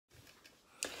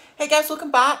Hey guys, welcome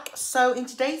back. So in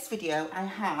today's video I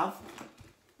have,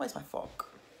 where's my fork?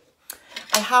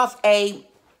 I have a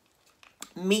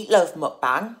meatloaf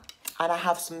mukbang and I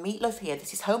have some meatloaf here.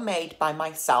 This is homemade by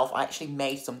myself. I actually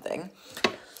made something.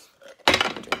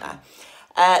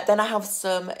 Then I have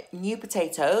some new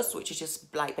potatoes, which is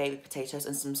just like baby potatoes,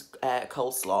 and some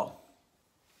coleslaw.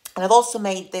 And I've also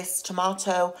made this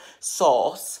tomato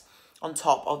sauce on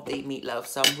top of the meatloaf,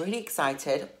 so I'm really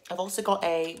excited. I've also got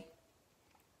a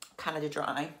Canada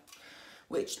Dry,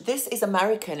 which this is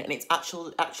American and it's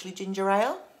actually ginger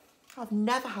ale. I've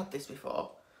never had this before.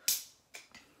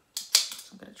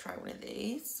 So I'm going to try one of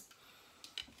these.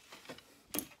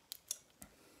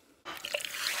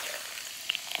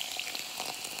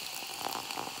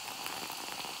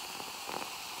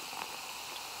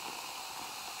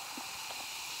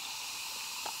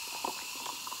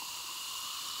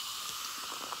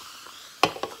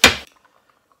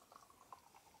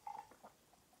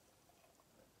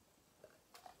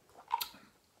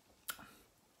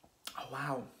 Oh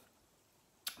wow.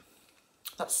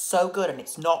 That's so good, and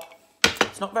it's not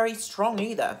very strong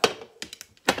either.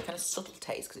 Kind of subtle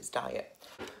taste because it's diet.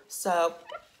 So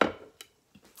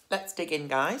let's dig in,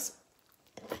 guys.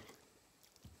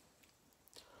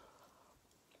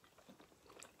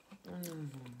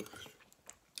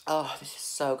 Oh, this is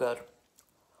so good.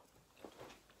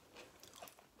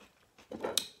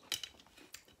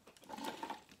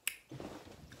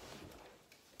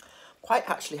 Quite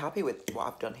actually happy with what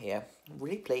I've done here. I'm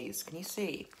really pleased. Can you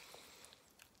see?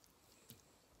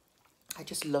 I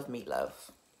just love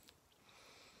meatloaf.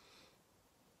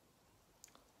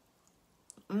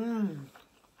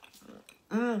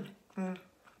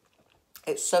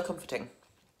 It's so comforting.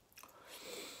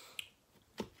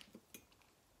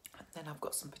 And then I've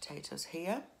got some potatoes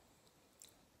here.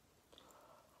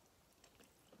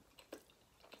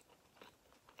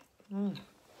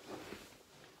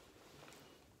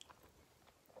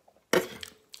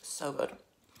 So good.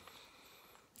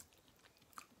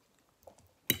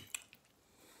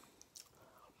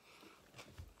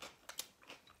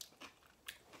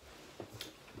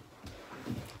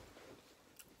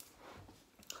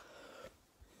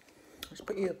 Let's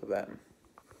put you up a bit.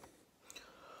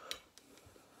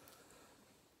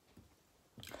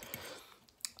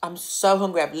 I'm so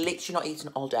hungry. I've literally not eaten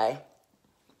all day.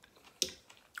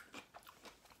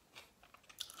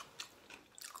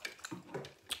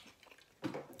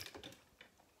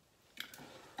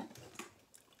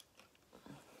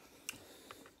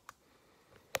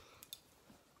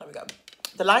 There we go.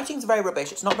 The lighting's very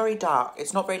rubbish. It's not very dark.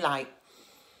 It's not very light.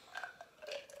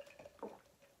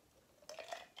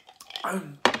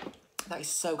 That is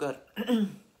so good.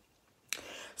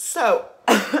 So,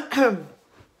 I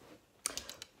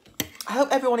hope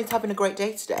everyone is having a great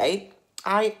day today.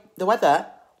 The weather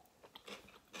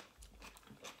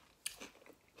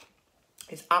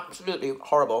is absolutely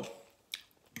horrible.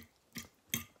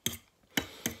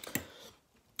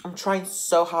 I'm trying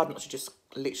so hard not to just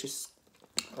literally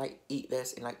like eat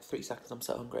this in like 3 seconds. I'm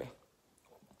so hungry.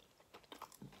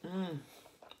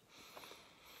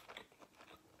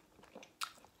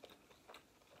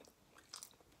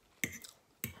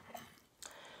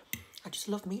 I just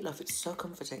love meatloaf. It's so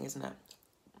comforting, isn't it?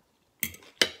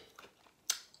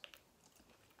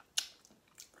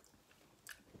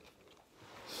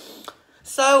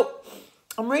 So,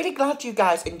 I'm really glad you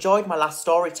guys enjoyed my last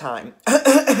story time.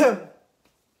 I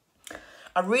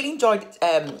really enjoyed it.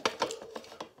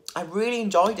 I really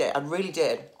enjoyed it. I really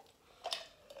did.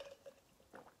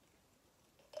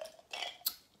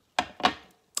 I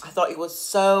thought it was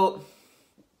so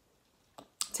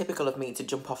typical of me to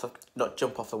not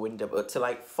jump off a window, but to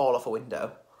like fall off a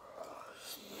window.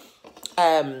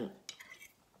 I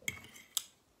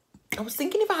was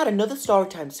thinking if I had another story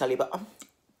time to tell you, but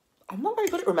I'm not very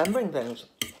good at remembering things.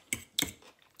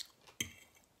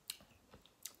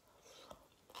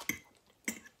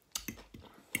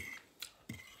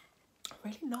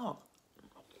 Really not.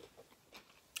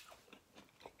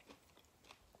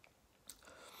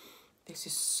 This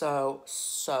is so,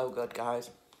 so good,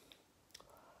 guys.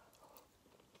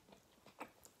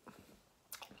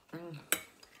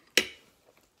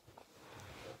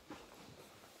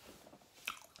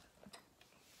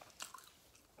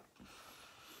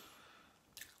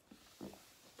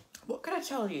 What can I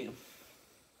tell you?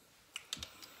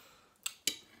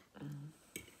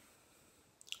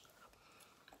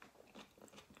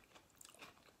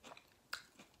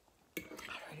 I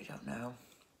really don't know.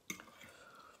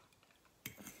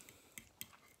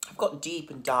 I've got deep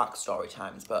and dark story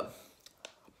times, but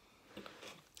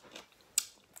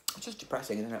it's just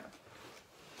depressing, isn't it?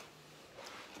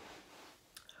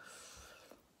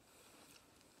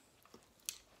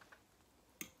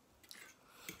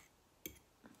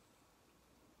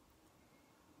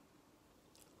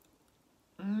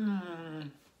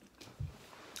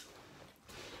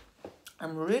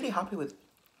 I'm really happy with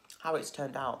how it's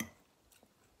turned out.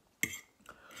 I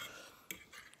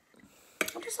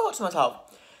just thought to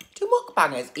myself, do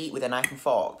mukbangers eat with a knife and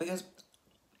fork? Because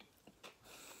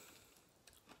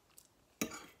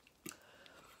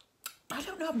I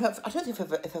don't know. I don't think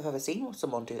if I've ever seen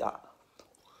someone do that.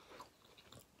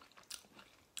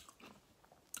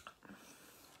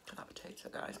 Look at that potato,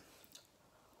 guys.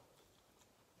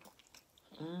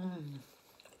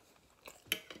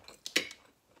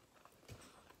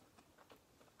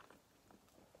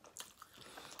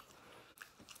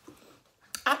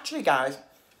 Actually, guys,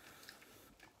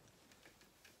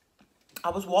 I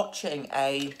was watching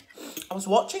a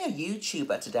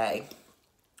YouTuber today.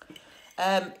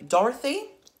 Dorothy.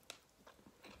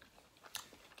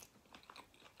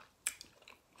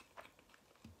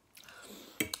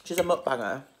 She's a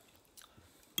mukbanger.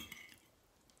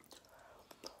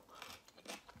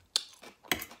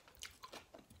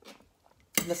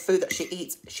 And the food that she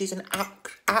eats, she's an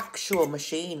actual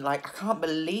machine. Like, I can't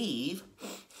believe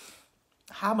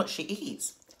how much she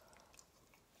eats.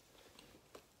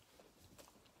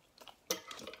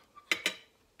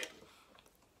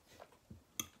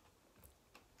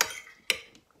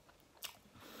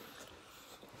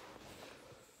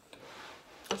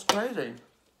 That's crazy.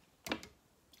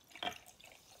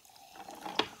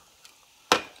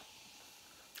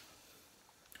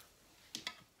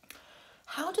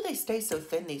 How do they stay so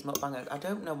thin, these mukbangers? I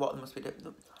don't know what they must be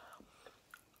doing.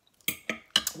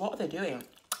 What are they doing?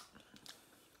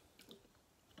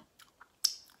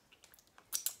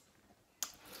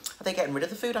 Are they getting rid of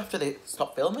the food after they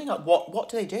stop filming? Like, what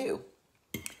do they do?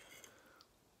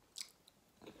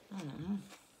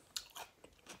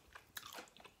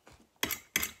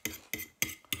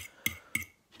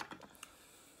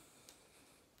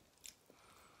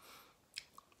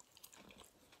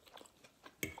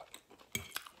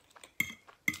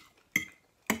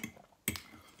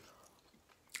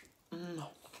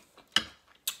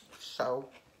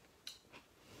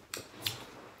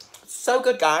 So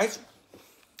good, guys.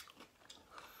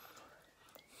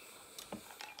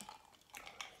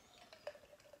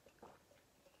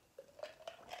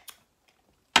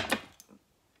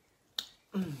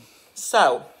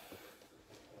 So,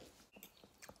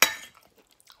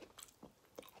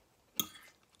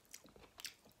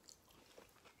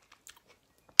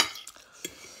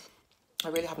 I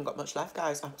really haven't got much left,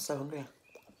 guys. I'm so hungry.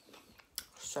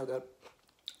 So good.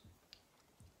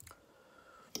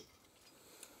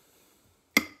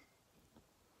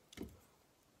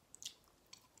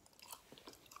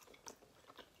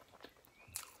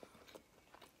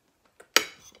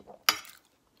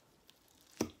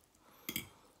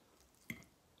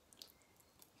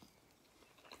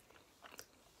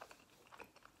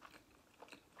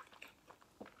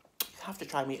 You have to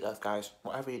try Meatloaf, guys.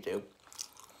 Whatever you do.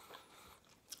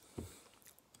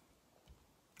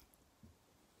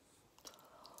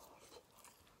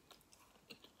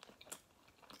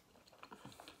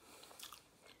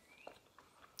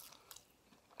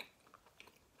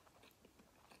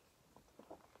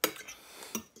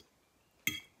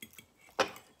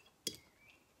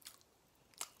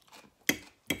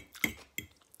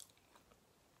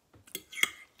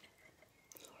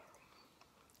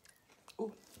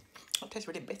 Ooh, that tastes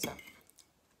really bitter.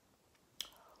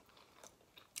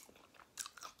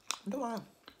 I wonder why.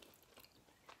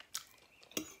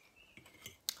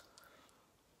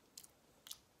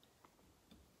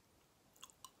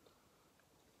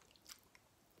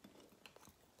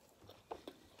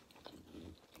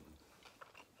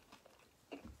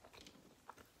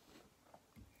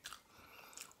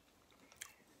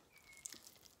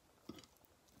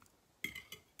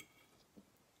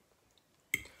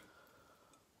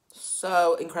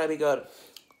 So incredibly good.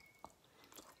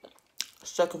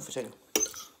 So comforting.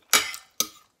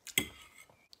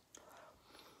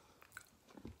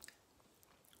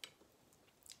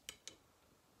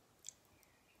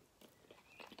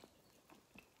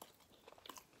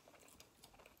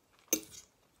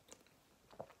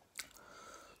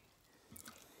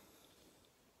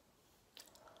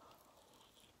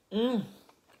 Mmm.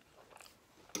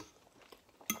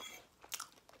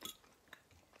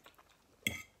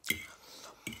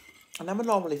 I never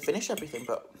normally finish everything,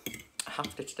 but I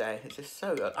have to today. It's just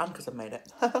so good. And because I've made it.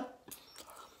 I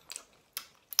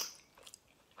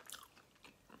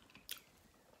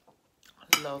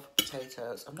love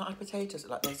potatoes. I've not had potatoes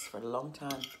like this for a long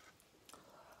time.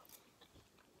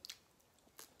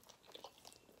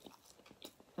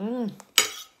 Mmm.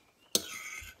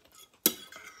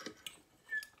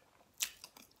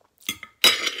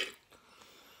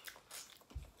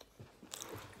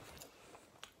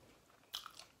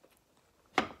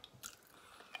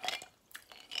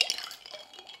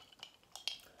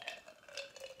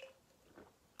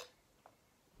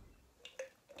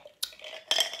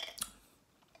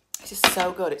 It is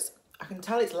so good. I can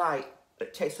tell it's light, but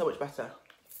it tastes so much better.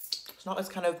 It's not as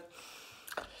kind of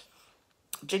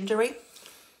gingery.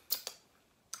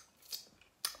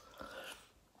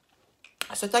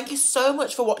 So thank you so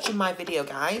much for watching my video,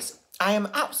 guys. I am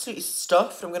absolutely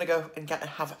stuffed. I'm going to go and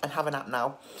have a nap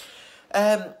now.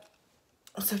 I'm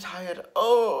so tired.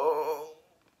 Oh.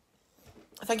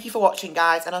 Thank you for watching,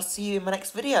 guys, and I'll see you in my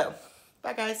next video.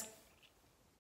 Bye, guys.